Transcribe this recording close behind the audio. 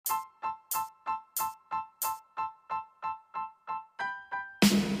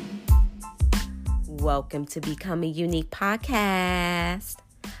Welcome to Become a Unique Podcast,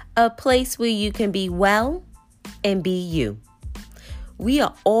 a place where you can be well and be you. We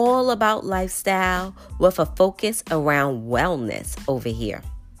are all about lifestyle with a focus around wellness over here.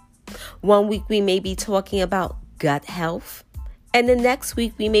 One week we may be talking about gut health, and the next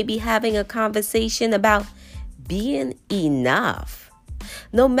week we may be having a conversation about being enough.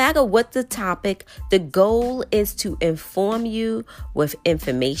 No matter what the topic, the goal is to inform you with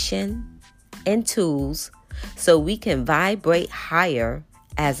information and tools so we can vibrate higher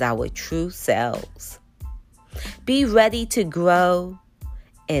as our true selves. Be ready to grow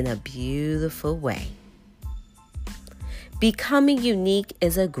in a beautiful way. Becoming Unique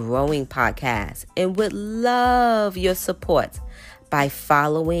is a growing podcast and would love your support by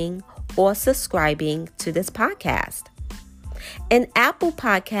following or subscribing to this podcast. In Apple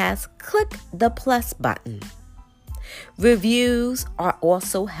Podcasts, click the plus button. Reviews are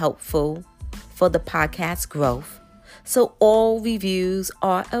also helpful for the podcast growth, so all reviews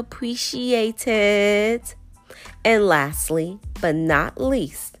are appreciated. And lastly, but not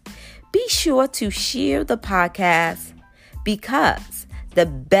least, be sure to share the podcast because the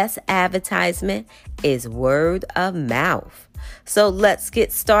best advertisement is word of mouth. So let's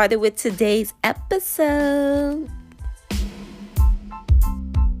get started with today's episode.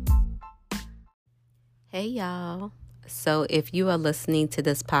 Hey y'all. So if you are listening to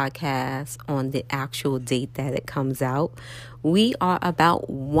this podcast on the actual date that it comes out, we are about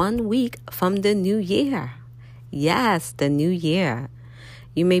 1 week from the new year. Yes, the new year.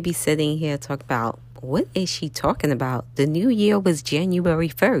 You may be sitting here talking about, what is she talking about? The new year was January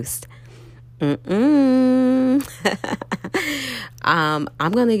 1st.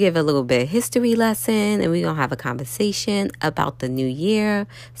 I'm going to give a little bit of history lesson and we're going to have a conversation about the new year.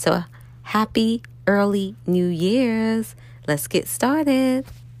 So happy early New Year's. Let's get started.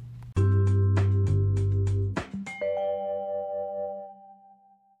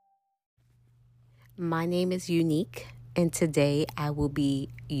 My name is Unique, and today I will be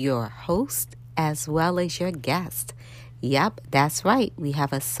your host as well as your guest. Yep, that's right. We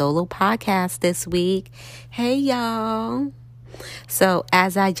have a solo podcast this week. Hey, y'all. So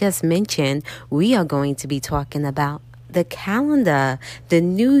as I just mentioned, we are going to be talking about the calendar, the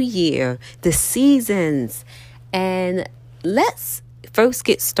new year, the seasons. And let's first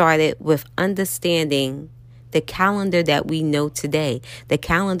get started with understanding the calendar that we know today, the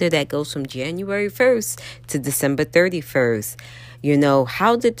calendar that goes from January 1st to December 31st. You know,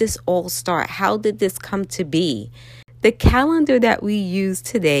 how did this all start? How did this come to be? The calendar that we use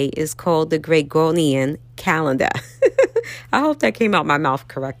today is called the Gregorian calendar. I hope that came out my mouth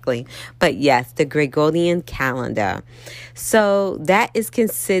correctly. But yes, the Gregorian calendar. So that is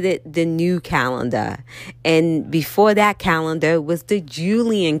considered the new calendar. And before that calendar was the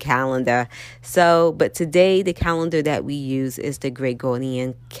Julian calendar. But today the calendar that we use is the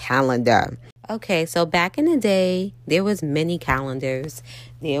Gregorian calendar. Okay, so back in the day, there was many calendars.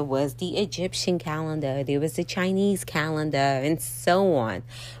 There was the Egyptian calendar, there was the Chinese calendar, and so on.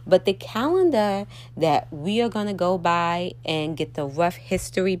 But the calendar that we are going to go by and get the rough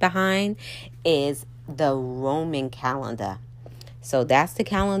history behind is the Roman calendar. So that's the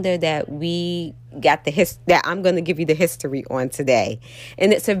calendar that we got that I'm going to give you the history on today.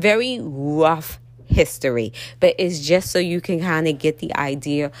 And it's a very rough history, but it's just so you can kind of get the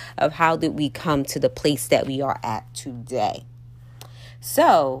idea of how did we come to the place that we are at today.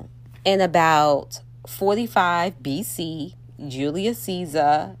 So in about 45 BC, Julius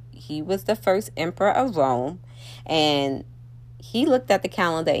Caesar, he was the first emperor of Rome, and he looked at the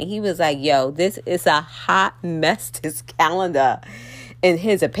calendar and he was like, yo, this is a hot mess, this calendar, in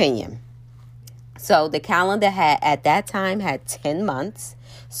his opinion. So the calendar at that time had 10 months,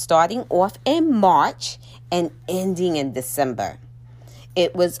 starting off in March and ending in December.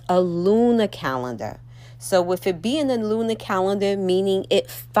 It was a lunar calendar. So with it being a lunar calendar, meaning it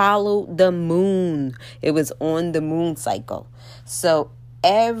followed the moon. It was on the moon cycle. So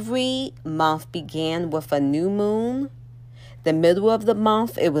every month began with a new moon. The middle of the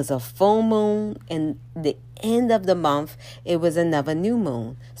month, it was a full moon. And the end of the month, it was another new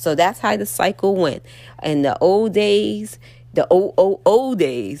moon. So that's how the cycle went. In the old days, the old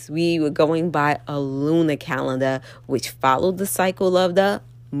days, we were going by a lunar calendar, which followed the cycle of the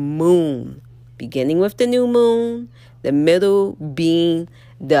moon, beginning with the new moon, the middle being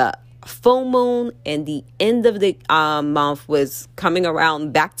the full moon, and the end of the month was coming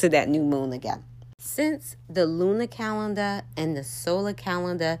around back to that new moon again. Since the lunar calendar and the solar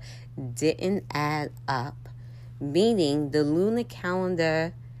calendar didn't add up, meaning the lunar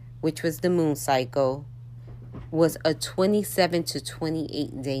calendar, which was the moon cycle, was a 27 to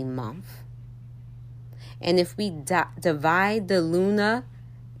 28 day month. And if we divide the lunar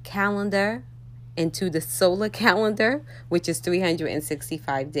calendar into the solar calendar, which is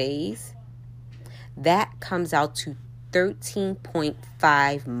 365 days, that comes out to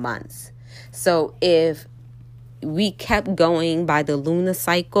 13.5 months. So if we kept going by the lunar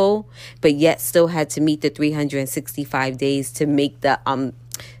cycle, but yet still had to meet the 365 days to make the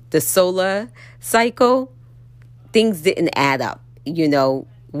solar cycle, things didn't add up. The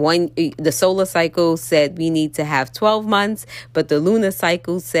solar cycle said we need to have 12 months, but the lunar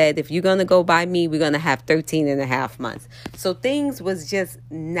cycle said, if you're going to go by me, we're going to have 13 and a half months. So things was just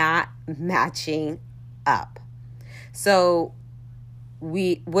not matching up. So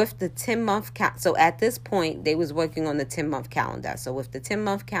with the 10-month so at this point they was working on the 10-month calendar. So with the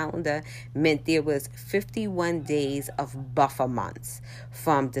 10-month calendar meant there was 51 days of buffer months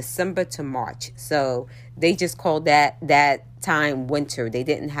from December to March. So they just called that time winter. They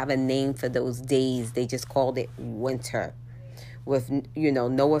didn't have a name for those days. They just called it winter with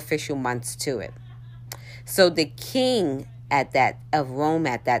no official months to it. So the king of Rome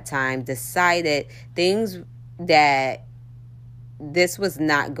at that time decided things that this was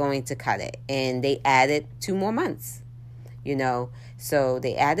not going to cut it, and they added 2 more months. So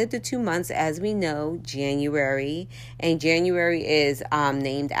they added the 2 months, as we know, January, and January is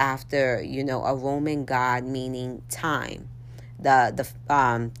named after a Roman god meaning time,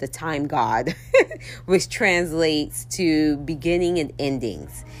 the time god, which translates to beginning and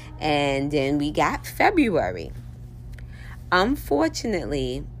endings. And then we got February.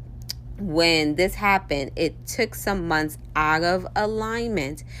 Unfortunately, when this happened, it took some months out of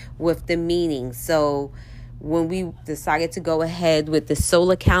alignment with the meaning. So when we decided to go ahead with the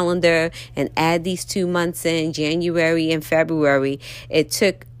solar calendar and add these 2 months in, January and February, it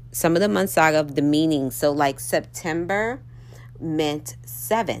took some of the months out of the meaning. So like September meant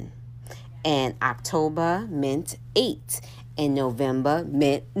 7, and October meant 8. And November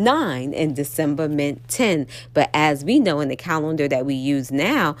meant 9, and December meant 10. But as we know in the calendar that we use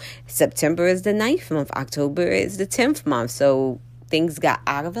now, September is the 9th month, October is the 10th month. So things got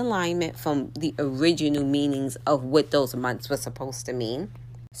out of alignment from the original meanings of what those months were supposed to mean.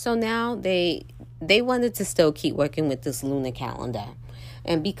 So now they wanted to still keep working with this lunar calendar.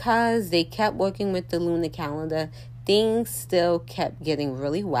 And because they kept working with the lunar calendar, things still kept getting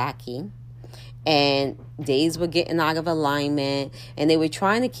really wacky. And days were getting out of alignment, and they were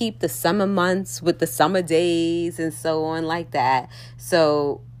trying to keep the summer months with the summer days and so on like that.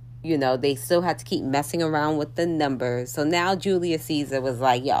 So, they still had to keep messing around with the numbers. So now Julius Caesar was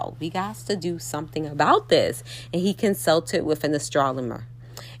like, yo, we got to do something about this. And he consulted with an astronomer,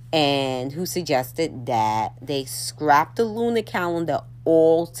 and who suggested that they scrap the lunar calendar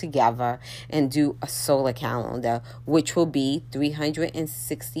all together and do a solar calendar, which will be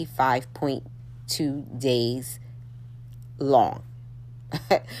 365.2 days long,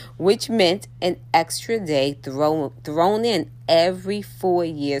 which meant an extra day thrown in every 4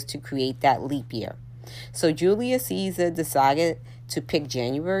 years to create that leap year. So Julius Caesar decided to pick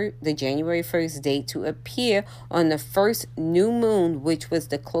the January 1st date to appear on the first new moon, which was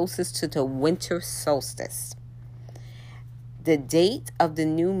the closest to the winter solstice. The date of the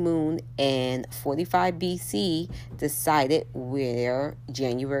new moon in 45 BC decided where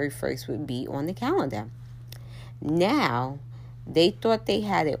January 1st would be on the calendar. Now, they thought they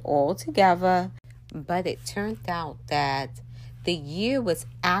had it all together, but it turned out that the year was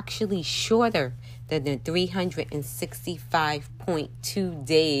actually shorter than the 365.2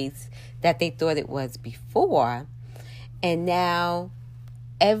 days that they thought it was before. And now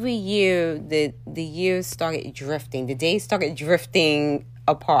every year, the years started drifting. The days started drifting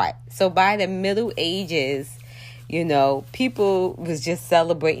apart. So by the Middle Ages, people was just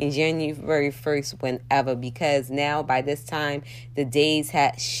celebrating January 1st whenever, because now by this time, the days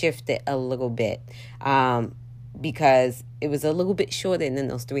had shifted a little bit, because it was a little bit shorter than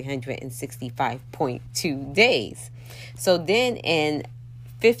those 365.2 days. So then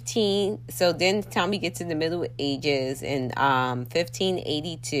the time we get to the Middle Ages in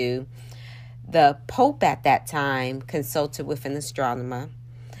 1582, the Pope at that time consulted with an astronomer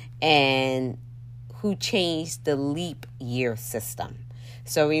and who changed the leap year system.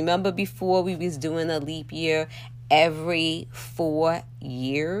 So remember before we was doing a leap year every 4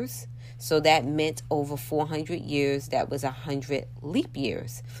 years? So that meant over 400 years, that was 100 leap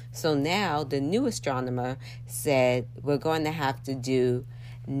years. So now the new astronomer said we're going to have to do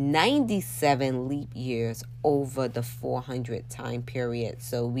 97 leap years over the 400 time period,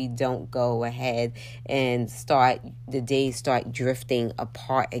 so we don't go ahead and the days start drifting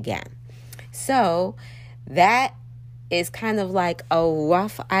apart again. So that is kind of like a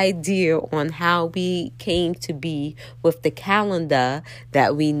rough idea on how we came to be with the calendar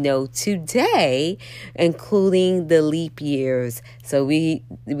that we know today, including the leap years. So we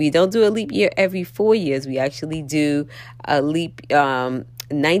don't do a leap year every 4 years. We actually do a leap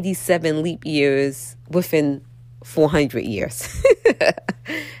 97 leap years within 400 years.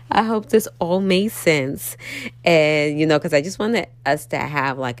 I hope this all made sense. And, because I just wanted us to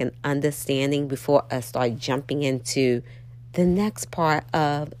have like an understanding before I start jumping into the next part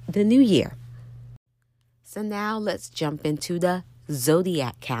of the new year. So now let's jump into the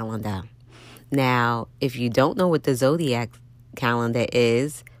zodiac calendar. Now, if you don't know what the zodiac calendar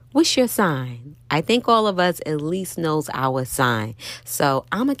is, what's your sign? I think all of us at least knows our sign. So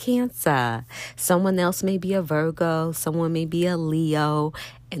I'm a Cancer. Someone else may be a Virgo. Someone may be a Leo.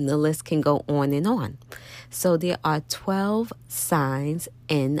 And the list can go on and on. So there are 12 signs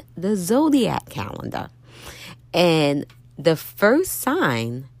in the zodiac calendar. And the first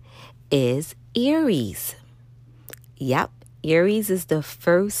sign is Aries. Yep. Aries is the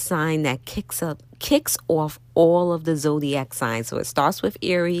first sign that kicks off all of the zodiac signs. So it starts with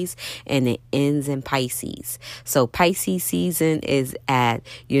Aries and it ends in Pisces. So Pisces season is at,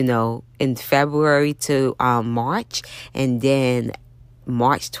 in February to March. And then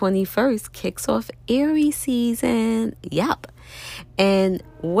March 21st kicks off Aries season. Yep. And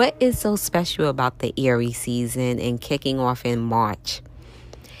what is so special about the Aries season and kicking off in March?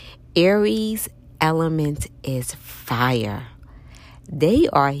 Aries element is fire. They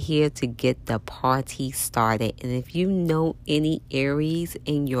are here to get the party started. And if you know any Aries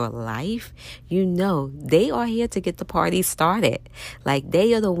in your life, they are here to get the party started. Like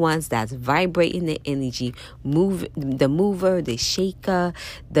they are the ones that's vibrating the energy, the mover, the shaker,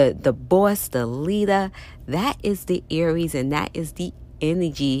 the boss, the leader. That is the Aries, and that is the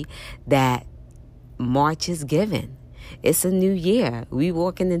energy that March is given. It's a new year. We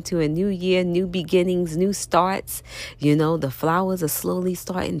walking into a new year, new beginnings, new starts. The flowers are slowly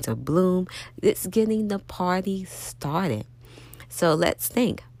starting to bloom. It's getting the party started. So let's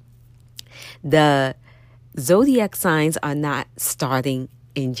think. The zodiac signs are not starting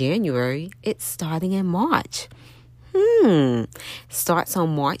in January. It's starting in March. Starts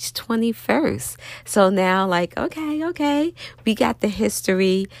on March 21st. So now okay. We got the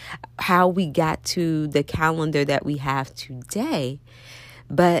history, how we got to the calendar that we have today.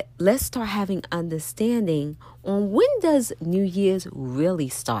 But let's start having understanding on when does New Year's really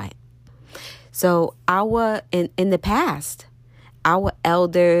start. So in the past, our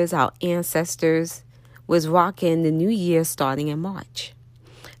elders, our ancestors was rocking the New Year starting in March.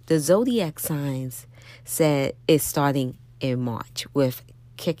 The zodiac signs said it's starting in March with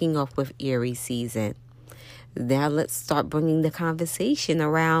kicking off with Aries season. Now let's start bringing the conversation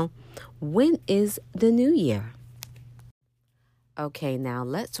around when is the new year. Okay, now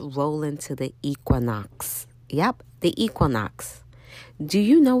let's roll into the equinox. Yep, the equinox. Do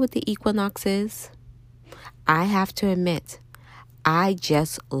you know what the equinox is? I have to admit, I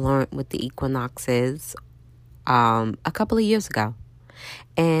just learned what the equinox is a couple of years ago.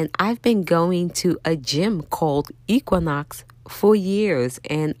 And I've been going to a gym called Equinox for years,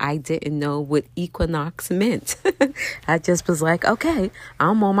 and I didn't know what equinox meant. I just was like, okay,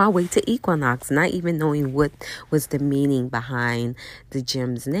 I'm on my way to Equinox, not even knowing what was the meaning behind the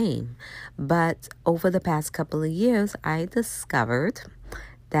gym's name. But over the past couple of years, I discovered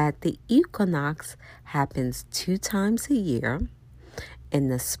that the equinox happens 2 times a year, in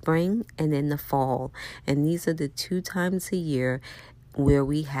the spring and in the fall. And these are the 2 times a year where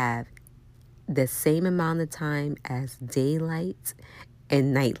we have the same amount of time as daylight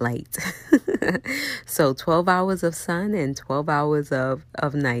and nightlight. So 12 hours of sun and 12 hours of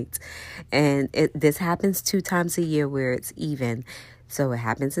night. And this happens 2 times a year where it's even. So it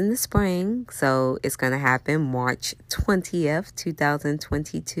happens in the spring. So it's going to happen March 20th,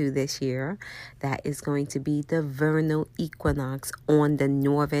 2022 this year. That is going to be the vernal equinox on the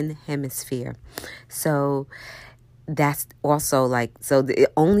northern hemisphere. So that's also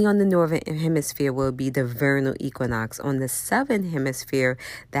only on the northern hemisphere will be the vernal equinox. On the southern hemisphere,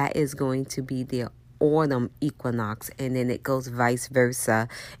 that is going to be the autumn equinox, and then it goes vice versa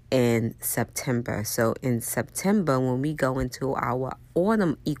in September. So in September, when we go into our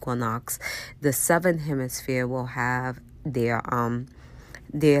autumn equinox, the southern hemisphere will have their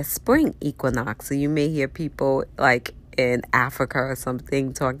spring equinox. So you may hear people like in Africa or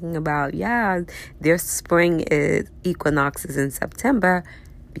something talking about, their spring equinox is in September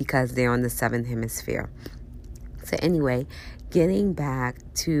because they're on the southern hemisphere. So anyway, getting back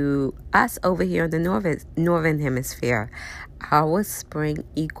to us over here in the northern hemisphere, our spring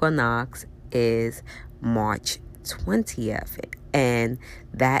equinox is March 20th. And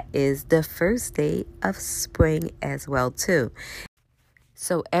that is the first day of spring as well, too.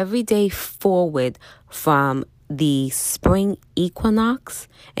 So every day forward from the spring equinox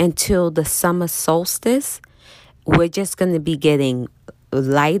until the summer solstice, we're just going to be getting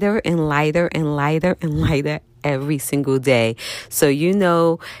lighter and lighter and lighter and lighter every single day. So,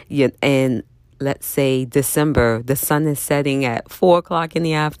 and let's say December, the sun is setting at 4 o'clock in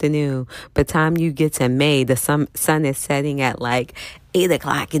the afternoon. By the time you get to May, the sun is setting at like 8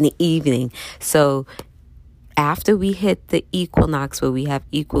 o'clock in the evening. So after we hit the equinox where we have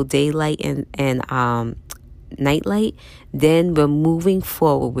equal daylight and nightlight, then we're moving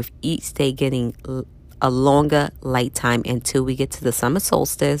forward with each day getting a longer light time until we get to the summer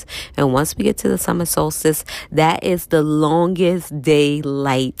solstice. And once we get to the summer solstice, that is the longest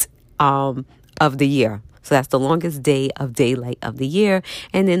daylight of the year. So that's the longest day of daylight of the year.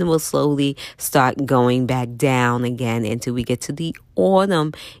 And then we'll slowly start going back down again until we get to the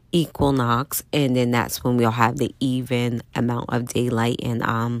autumn equinox. And then that's when we'll have the even amount of daylight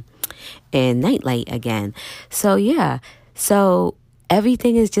and nightlight again. So yeah. So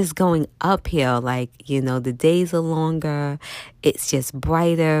everything is just going uphill. Like, the days are longer. It's just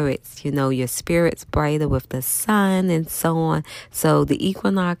brighter. It's, your spirit's brighter with the sun and so on. So the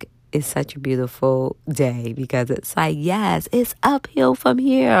equinox is such a beautiful day because it's like, yes, it's uphill from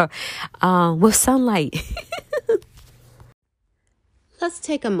here with sunlight. Let's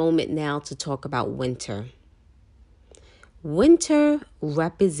take a moment now to talk about winter. Winter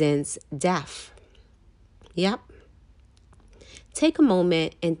represents death. Yep. Take a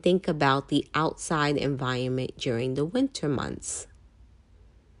moment and think about the outside environment during the winter months.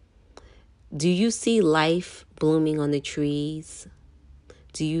 Do you see life blooming on the trees?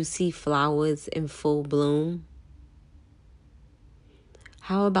 Do you see flowers in full bloom?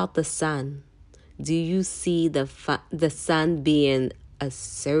 How about the sun? Do you see the sun being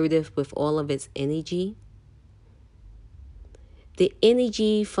assertive with all of its energy? The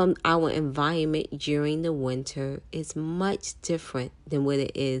energy from our environment during the winter is much different than what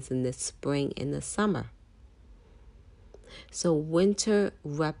it is in the spring and the summer. So winter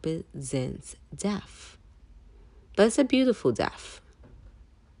represents death. But it's a beautiful death.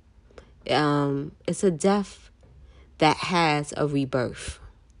 It's a death that has a rebirth.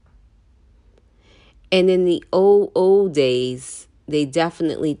 And in the old days, they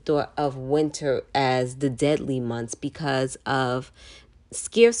definitely thought of winter as the deadly months because of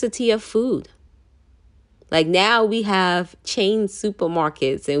scarcity of food. Like now we have chain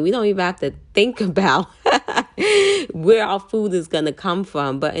supermarkets and we don't even have to think about where our food is going to come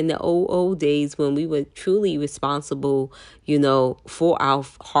from. But in the old days when we were truly responsible, for our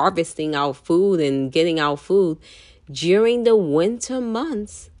harvesting our food and getting our food, during the winter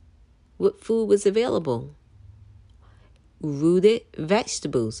months, what food was available? Rooted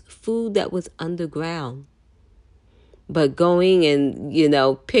vegetables, food that was underground. But going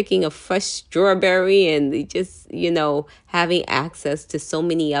and, picking a fresh strawberry and just, having access to so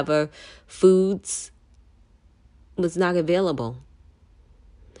many other foods was not available.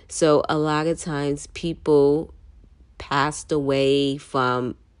 So a lot of times people passed away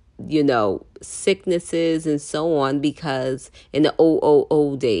from, sicknesses and so on because in the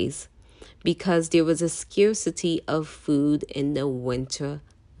old days, because there was a scarcity of food in the winter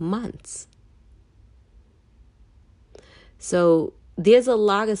months. So there's a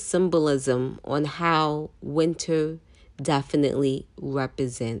lot of symbolism on how winter definitely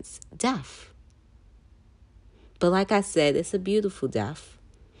represents death. But like I said, it's a beautiful death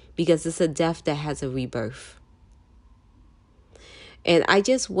because it's a death that has a rebirth. And I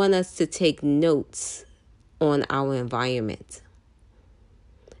just want us to take notes on our environment.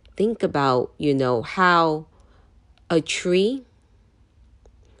 Think about, how a tree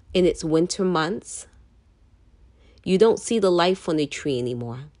in its winter months, you don't see the life on the tree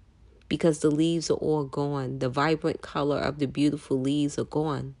anymore because the leaves are all gone. The vibrant color of the beautiful leaves are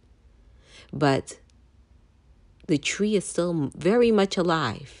gone. But the tree is still very much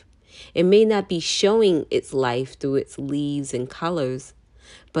alive. It may not be showing its life through its leaves and colors,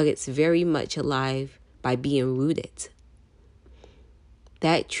 but it's very much alive by being rooted.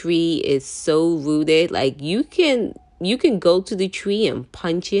 That tree is so rooted, like you can go to the tree and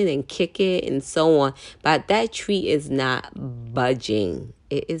punch it and kick it and so on, but that tree is not budging.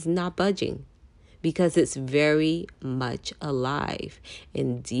 It is not budging because it's very much alive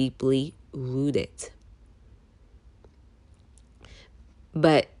and deeply rooted.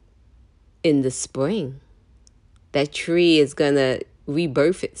 But in the spring, that tree is going to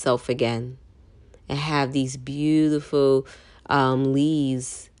rebirth itself again and have these beautiful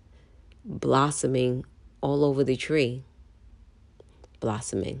leaves blossoming all over the tree,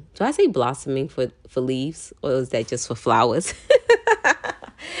 blossoming. Do I say blossoming for leaves, or is that just for flowers?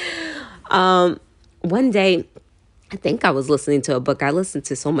 One day, I think I was listening to a book. I listened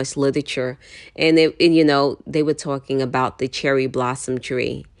to so much literature, and they were talking about the cherry blossom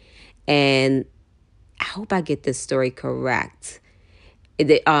tree. And I hope I get this story correct.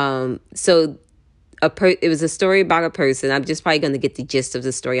 It was a story about a person. I'm just probably going to get the gist of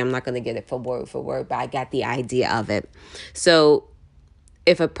the story. I'm not going to get it for word, but I got the idea of it. So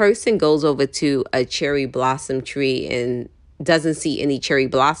if a person goes over to a cherry blossom tree and doesn't see any cherry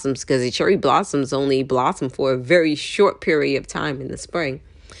blossoms, because the cherry blossoms only blossom for a very short period of time in the spring,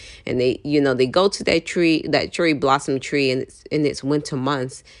 and they go to that cherry blossom tree in its winter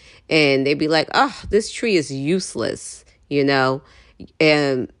months, and they be like, oh, this tree is useless, and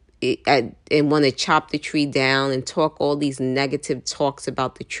want to chop the tree down and talk all these negative talks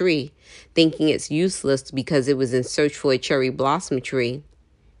about the tree, thinking it's useless because it was in search for a cherry blossom tree.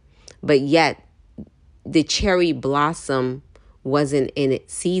 But yet the cherry blossom wasn't in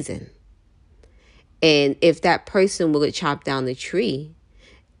its season. And if that person would have chopped down the tree,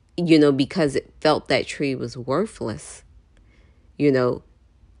 because it felt that tree was worthless,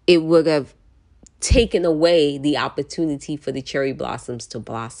 it would have taken away the opportunity for the cherry blossoms to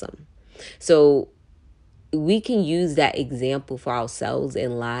blossom. So we can use that example for ourselves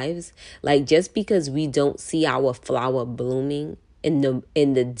in lives. Like, just because we don't see our flower blooming in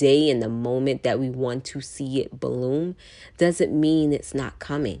the day, in the moment that we want to see it bloom, doesn't mean it's not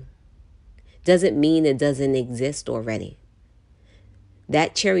coming. Doesn't mean it doesn't exist already.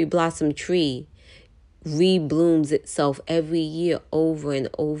 That cherry blossom tree reblooms itself every year over and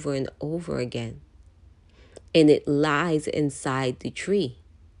over and over again. And it lies inside the tree.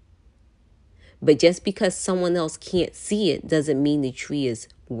 But just because someone else can't see it doesn't mean the tree is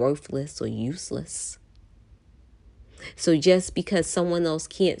worthless or useless. So just because someone else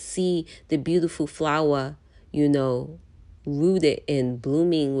can't see the beautiful flower, rooted and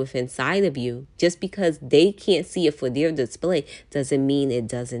blooming within inside of you, just because they can't see it for their display, doesn't mean it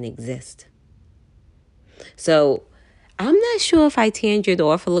doesn't exist. So I'm not sure if I tangered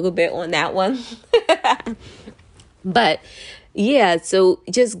off a little bit on that one. But yeah, so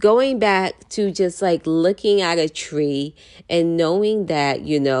just going back to just like looking at a tree and knowing that,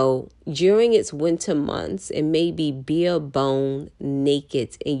 during its winter months, it may be bare bone,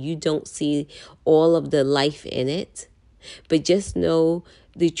 naked, and you don't see all of the life in it. But just know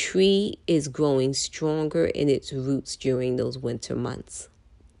the tree is growing stronger in its roots during those winter months.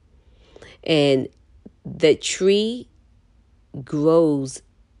 And the tree grows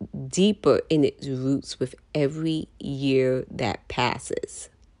deeper in its roots with every year that passes.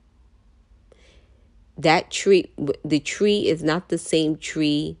 The tree is not the same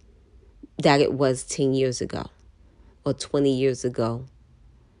tree that it was 10 years ago or 20 years ago,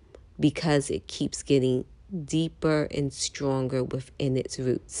 because it keeps getting deeper and stronger within its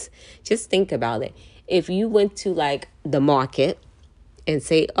roots. Just think about it. If you went to like the market and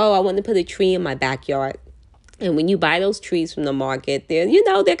say, oh, I want to put a tree in my backyard. And when you buy those trees from the market, they're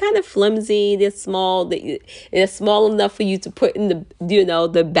kind of flimsy. They're small. They're small enough for you to put in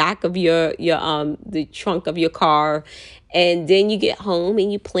the back of your the trunk of your car. And then you get home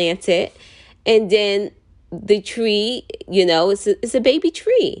and you plant it. And then the tree, it's a baby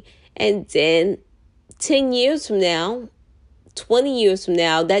tree. And then 10 years from now, 20 years from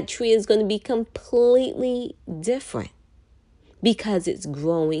now, that tree is going to be completely different, because it's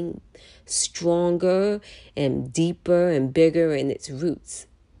growing stronger and deeper and bigger in its roots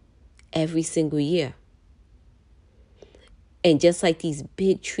every single year. And just like these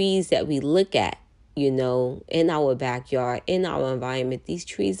big trees that we look at, in our backyard, in our environment, these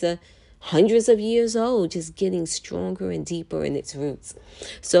trees are hundreds of years old, just getting stronger and deeper in its roots.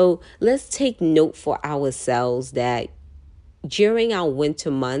 So let's take note for ourselves that during our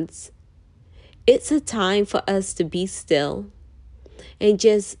winter months, it's a time for us to be still and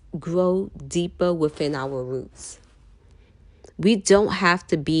just grow deeper within our roots. We don't have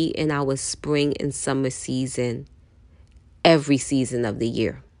to be in our spring and summer season every season of the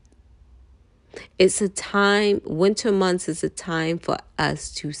year. It's a time, winter months is a time for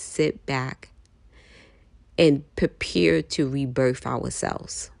us to sit back and prepare to rebirth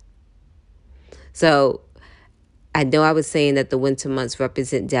ourselves. So I know I was saying that the winter months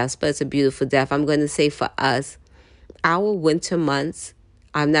represent death, but it's a beautiful death. I'm going to say for us, our winter months,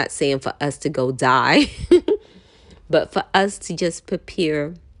 I'm not saying for us to go die, but for us to just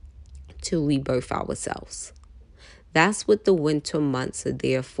prepare to rebirth ourselves. That's what the winter months are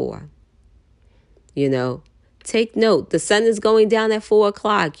there for. Take note, the sun is going down at 4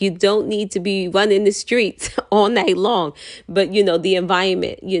 o'clock. You don't need to be running the streets all night long. But, the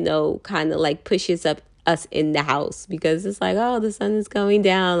environment, kind of like pushes up us in the house because it's like, oh, the sun is going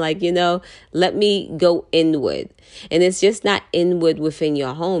down. Like, let me go inward. And it's just not inward within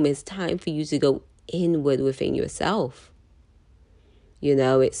your home. It's time for you to go inward within yourself.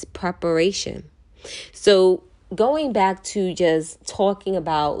 It's preparation. So going back to just talking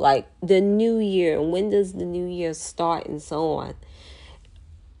about like the new year, when does the new year start and so on.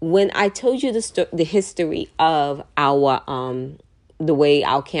 When I told you the history of our the way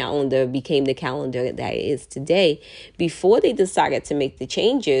our calendar became the calendar that it is today, before they decided to make the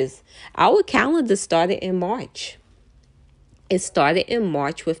changes, our calendar started in March. It started in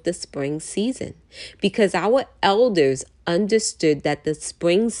March with the spring season because our elders understood that the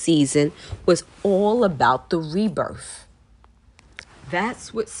spring season was all about the rebirth.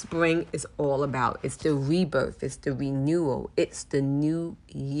 That's what spring is all about. It's the rebirth. It's the renewal. It's the new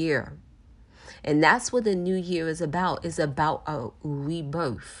year. And that's what the new year is about. It's about a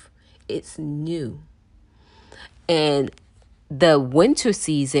rebirth. It's new. And the winter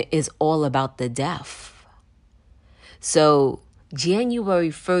season is all about the death. So January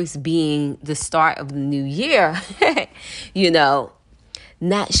 1st being the start of the new year,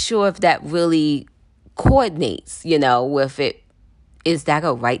 not sure if that really coordinates, with it. Is that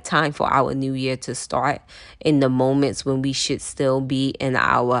a right time for our new year to start in the moments when we should still be in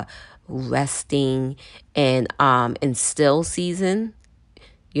our resting and still season?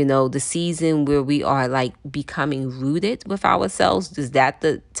 The season where we are like becoming rooted with ourselves. Is that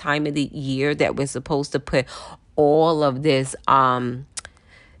the time of the year that we're supposed to put all of this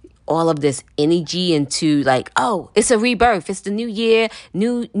energy into like, oh, it's a rebirth. It's the new year,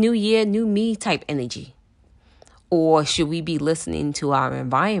 new year, new me type energy. Or should we be listening to our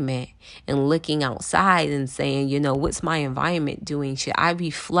environment and looking outside and saying, what's my environment doing? Should I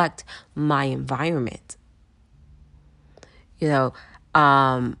reflect my environment?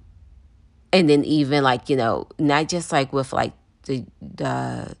 And then even like, not just like with like the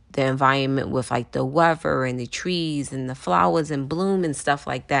environment with like the weather and the trees and the flowers and bloom and stuff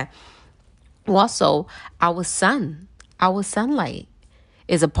like that. Also, our sunlight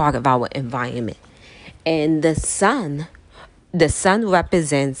is a part of our environment. And the sun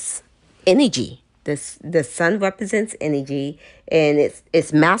represents energy. The sun represents energy, and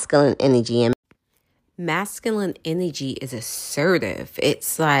it's masculine energy. And masculine energy is assertive.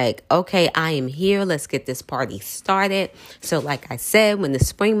 It's like, okay, I am here. Let's get this party started. So like I said, when the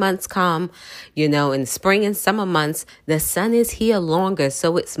spring months come, in the spring and summer months, the sun is here longer.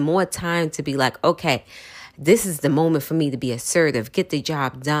 So it's more time to be like, okay, this is the moment for me to be assertive, get the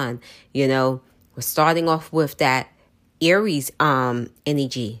job done. We're starting off with that Aries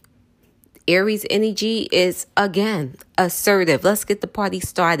energy. Aries energy is, again, assertive. Let's get the party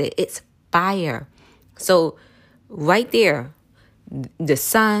started. It's fire. So right there, the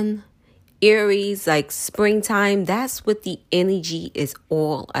sun, Aries, like springtime, that's what the energy is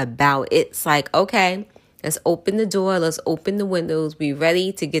all about. It's like, okay, let's open the door. Let's open the windows. Be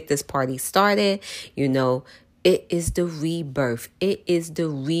ready to get this party started. It is the rebirth. It is the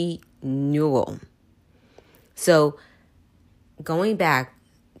renewal. So going back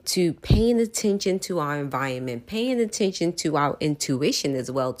to paying attention to our environment, paying attention to our intuition as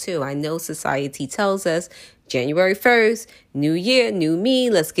well, too. I know society tells us January 1st, new year, new me.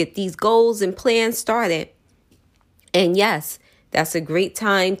 Let's get these goals and plans started. And yes, that's a great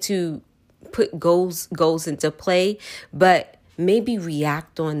time to put goals into play, but maybe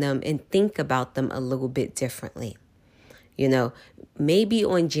react on them and think about them a little bit differently. Maybe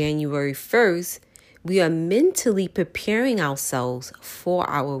on January 1st, we are mentally preparing ourselves for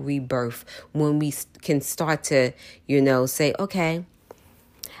our rebirth when we can start to, say, okay,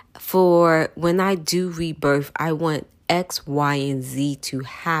 for when I do rebirth, I want X, Y, and Z to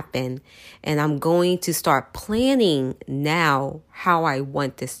happen. And I'm going to start planning now how I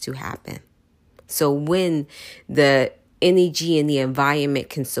want this to happen. So when the energy and the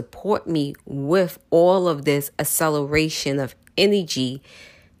environment can support me with all of this acceleration of energy,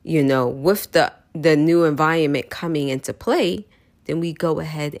 with the new environment coming into play, then we go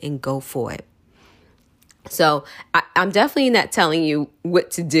ahead and go for it. So I'm definitely not telling you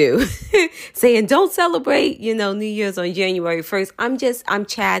what to do, saying don't celebrate, New Year's on January 1st. I'm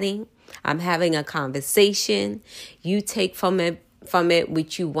chatting. I'm having a conversation. You take from it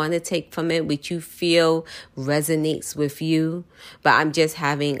what you want to take from it, what you feel resonates with you. But I'm just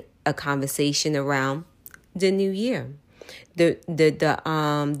having a conversation around the new year, the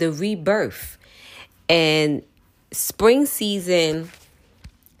rebirth. And spring season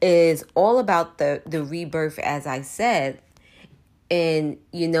is all about the rebirth, as I said. And,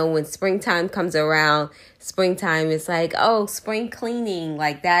 when springtime comes around, springtime is like, oh, spring cleaning,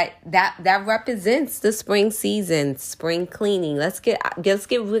 like that represents the spring season, spring cleaning. Let's get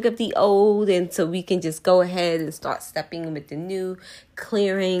rid of the old, and so we can just go ahead and start stepping with the new,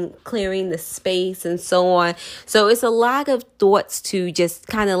 clearing the space and so on. So it's a lot of thoughts to just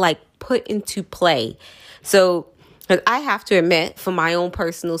kind of like put into play. So I have to admit, for my own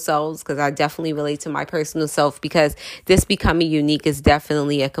personal selves, because I definitely relate to my personal self, because this becoming unique is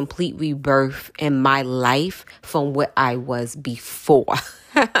definitely a complete rebirth in my life from what I was before.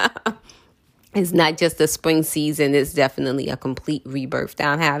 It's not just the spring season. It's definitely a complete rebirth that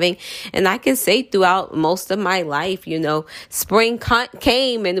I'm having. And I can say throughout most of my life, spring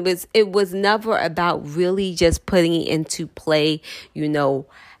came, and it was never about really just putting it into play,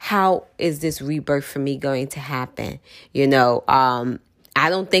 how is this rebirth for me going to happen? I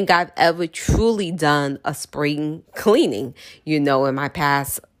don't think I've ever truly done a spring cleaning, in my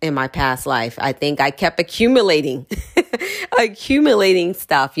past life. I think I kept accumulating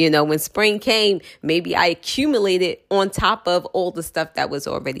stuff. When spring came, maybe I accumulated on top of all the stuff that was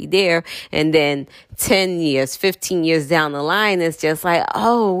already there. And then 10 years, 15 years down the line, it's just like,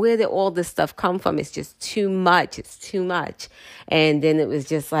 oh, where did all this stuff come from? It's just too much. It's too much. And then it was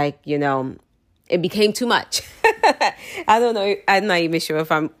just like, it became too much. I don't know. I'm not even sure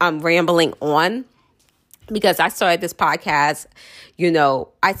if I'm rambling on, because I started this podcast,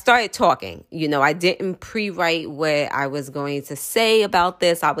 I started talking, I didn't pre-write what I was going to say about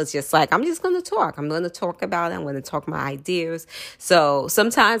this. I was just like, I'm just going to talk. I'm going to talk about it. I'm going to talk my ideas. So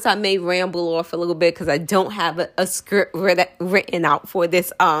sometimes I may ramble off a little bit because I don't have a script written out for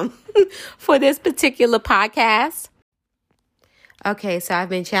this, for this particular podcast. Okay, so I've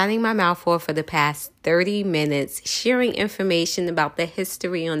been chatting my mouth off for the past 30 minutes, sharing information about the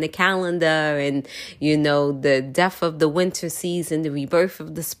history on the calendar and, the death of the winter season, the rebirth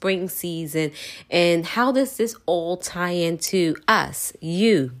of the spring season, and how does this all tie into us,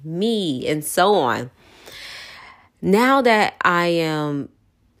 you, me, and so on. Now that I am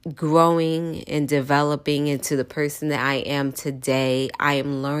growing and developing into the person that I am today, I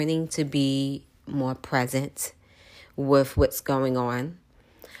am learning to be more present with what's going on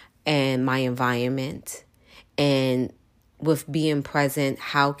and my environment, and with being present,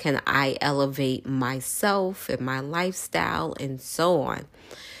 how can I elevate myself and my lifestyle and so on.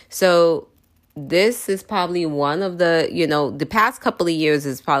 So this is probably one of the, the past couple of years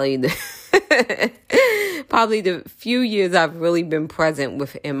is probably the few years I've really been present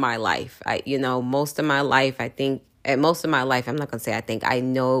with in my life. Most of my life, I'm not going to say I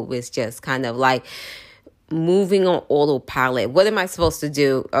know it was just kind of like moving on autopilot. What am I supposed to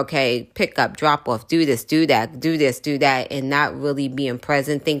do? Okay, pick up, drop off, do this, do that, do this, do that, and not really being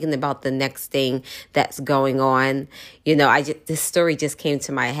present, thinking about the next thing that's going on. This story just came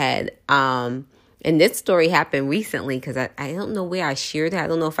to my head. And this story happened recently because I don't know where I shared it. I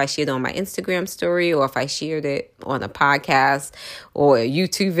don't know if I shared it on my Instagram story or if I shared it on a podcast or a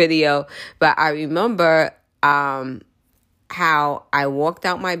YouTube video. But I remember how I walked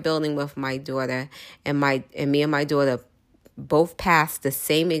out my building with my daughter, and me and my daughter both passed the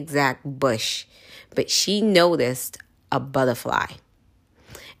same exact bush, but she noticed a butterfly.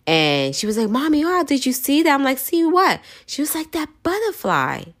 And she was like, Mommy, oh, did you see that? I'm like, see what? She was like, that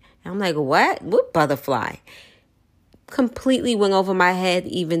butterfly. And I'm like, what? What butterfly? Completely went over my head,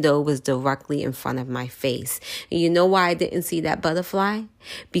 even though it was directly in front of my face. And you know why I didn't see that butterfly?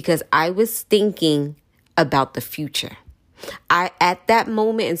 Because I was thinking about the future. At that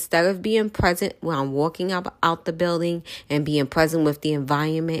moment, instead of being present when I'm walking out the building and being present with the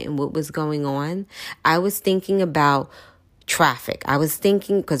environment and what was going on, I was thinking about traffic. I was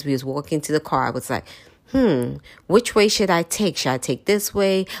thinking, because we was walking to the car, I was like, which way should I take? Should I take this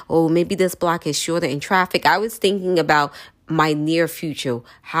way? Or maybe this block is shorter in traffic. I was thinking about my near future.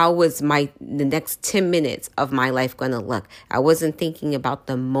 How was the next 10 minutes of my life going to look? I wasn't thinking about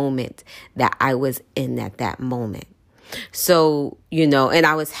the moment that I was in at that moment. So, and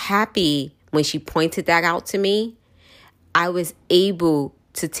I was happy when she pointed that out to me. I was able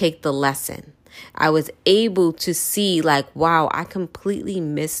to take the lesson. I was able to see like, wow, I completely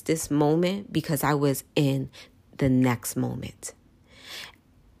missed this moment because I was in the next moment.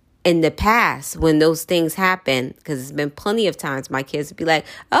 In the past, when those things happen, because it's been plenty of times my kids would be like,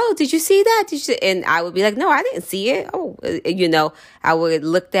 oh, did you see that? And I would be like, no, I didn't see it. Oh, I would have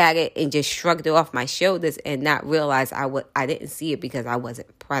looked at it and just shrugged it off my shoulders and not realize I didn't see it because I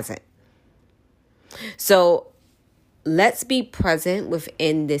wasn't present. So let's be present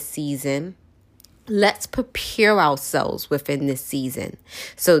within this season. let's prepare ourselves within this season.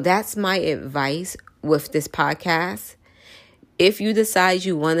 So that's my advice with this podcast. If you decide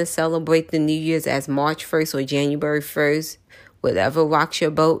you want to celebrate the New Year's as March 1st or January 1st, whatever rocks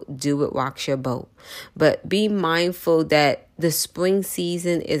your boat, do what rocks your boat. But be mindful that the spring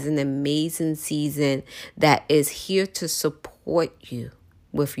season is an amazing season that is here to support you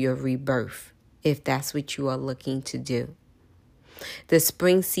with your rebirth, if that's what you are looking to do. The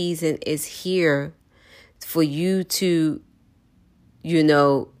spring season is here for you to,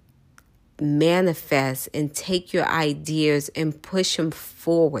 manifest and take your ideas and push them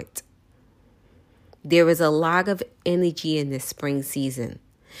forward. There is a lot of energy in this spring season.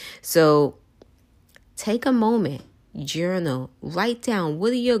 So take a moment, journal, write down,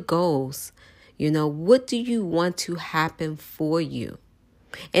 what are your goals? What do you want to happen for you?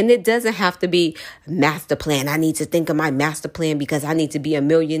 And it doesn't have to be a master plan. I need to think of my master plan because I need to be a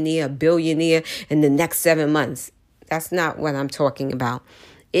millionaire, a billionaire in the next 7 months. That's not what I'm talking about.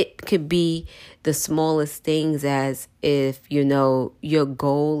 It could be the smallest things, as if, your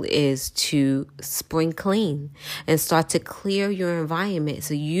goal is to spring clean and start to clear your environment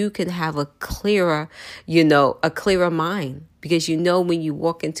so you can have a clearer mind. Because when you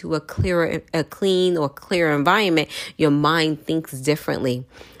walk into a clean or clear environment, your mind thinks differently.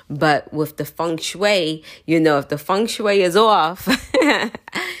 But with the feng shui, if the feng shui is off,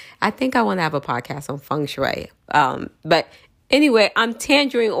 I think I want to have a podcast on feng shui. But anyway, I'm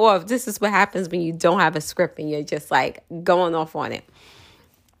tangering off. This is what happens when you don't have a script and you're just like going off on it.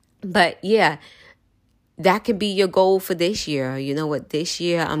 But yeah, that could be your goal for this year. You know what? This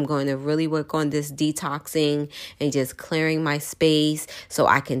year, I'm going to really work on this detoxing and just clearing my space so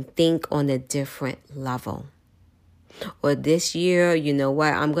I can think on a different level. Or this year, you know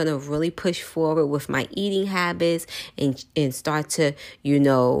what? I'm going to really push forward with my eating habits and start to,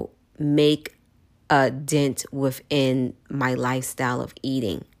 make a dent within my lifestyle of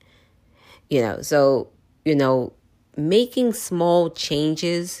eating. Making small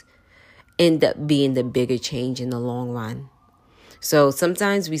changes end up being the bigger change in the long run. So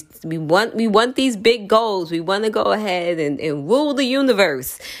sometimes we want these big goals. We want to go ahead and rule the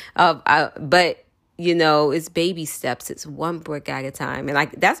universe. But it's baby steps. It's one brick at a time.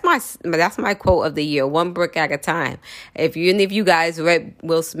 And that's my quote of the year: one brick at a time. If you guys read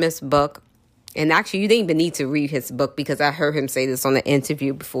Will Smith's book, and actually you didn't even need to read his book because I heard him say this on an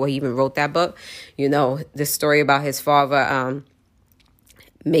interview before he even wrote that book. The story about his father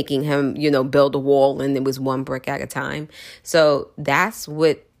making him, build a wall, and it was one brick at a time. So that's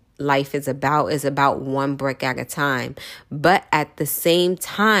what life is about one brick at a time. But at the same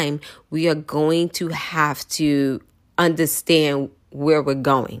time, we are going to have to understand where we're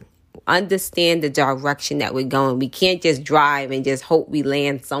going. Understand the direction that we're going. We can't just drive and just hope we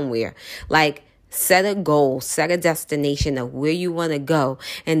land somewhere. Set a goal, set a destination of where you want to go.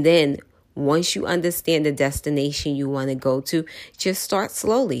 And then once you understand the destination you want to go to, just start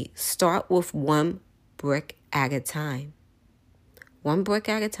slowly. Start with one brick at a time. One brick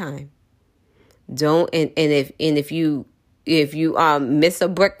at a time. If you miss a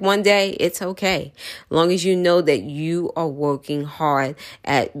brick one day, it's okay. As long as you know that you are working hard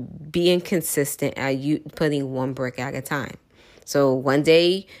at being consistent, at you putting one brick at a time. So one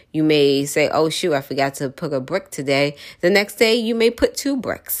day you may say, oh, shoot, I forgot to put a brick today. The next day you may put 2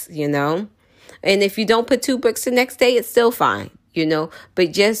 bricks, And if you don't put 2 bricks the next day, it's still fine,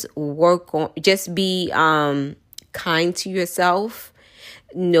 But just be kind to yourself.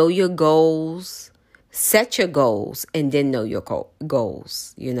 Know your goals. Set your goals and then know your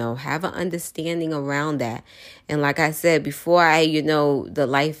goals, have an understanding around that. And like I said, before the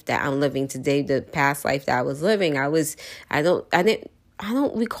life that I'm living today, the past life that I was living, I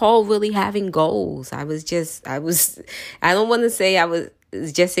don't recall really having goals. I don't want to say I was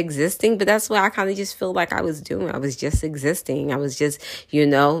just existing, but that's what I kind of just feel like I was doing. I was just existing. I was just,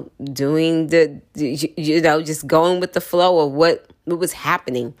 doing just going with the flow of what was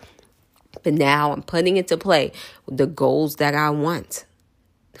happening. But now I'm putting into play the goals that I want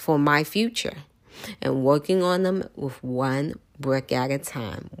for my future and working on them with one brick at a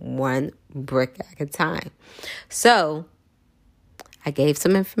time. One brick at a time. So I gave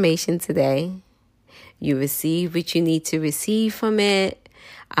some information today. You receive what you need to receive from it.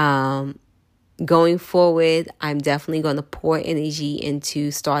 Going forward, I'm definitely going to pour energy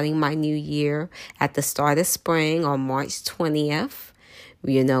into starting my new year at the start of spring on March 20th.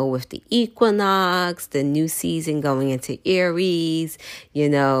 With the equinox, the new season going into Aries,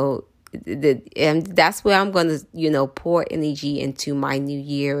 and that's where I'm going to, pour energy into my new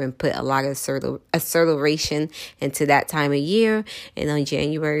year and put a lot of acceleration into that time of year. And on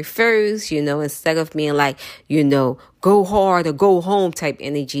January 1st, instead of being like, go hard or go home type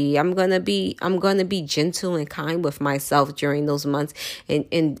energy, I'm going to be gentle and kind with myself during those months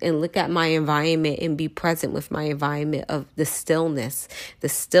and look at my environment and be present with my environment of the stillness, but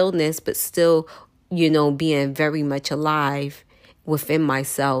still, being very much alive within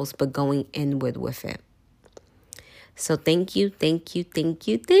myself, but going inward with it. So thank you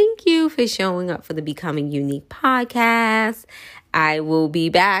for showing up for the Becoming Unique podcast. I will be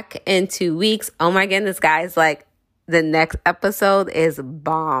back in 2 weeks. Oh my goodness, guys, the next episode is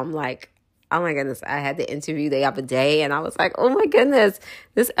bomb. Oh my goodness, I had the interview the other day and I was like, oh my goodness,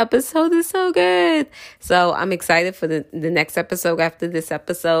 this episode is so good. So I'm excited for the next episode after this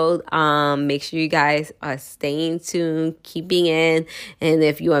episode. Make sure you guys are staying tuned, keeping in. And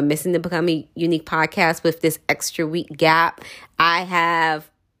if you are missing the Becoming Unique podcast with this extra week gap, I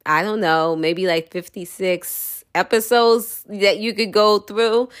have, maybe 56 episodes that you could go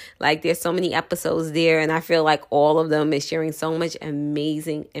through. There's so many episodes there, and I feel like all of them is sharing so much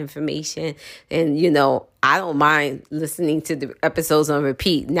amazing information. And I don't mind listening to the episodes on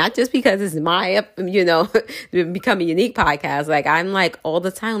repeat, not just because it's my Becoming Unique podcast. I'm all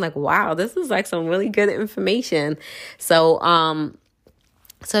the time wow, this is some really good information. So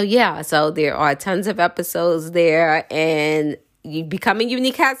there are tons of episodes there, and Becoming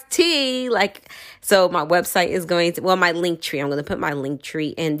Unique has tea. So my website is my link tree. I'm going to put my link tree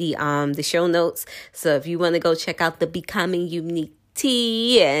in the show notes. So if you want to go check out the Becoming Unique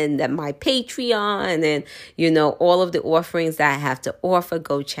tea and my Patreon and, all of the offerings that I have to offer,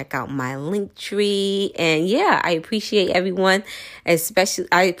 go check out my link tree. And I appreciate everyone, especially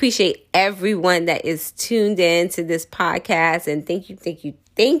I appreciate everyone that is tuned in to this podcast. And thank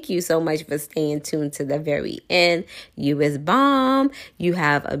you so much for staying tuned to the very end. You is bomb. You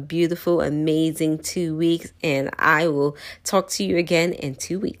have a beautiful, amazing 2 weeks, and I will talk to you again in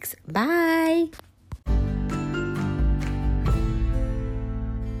 2 weeks. Bye.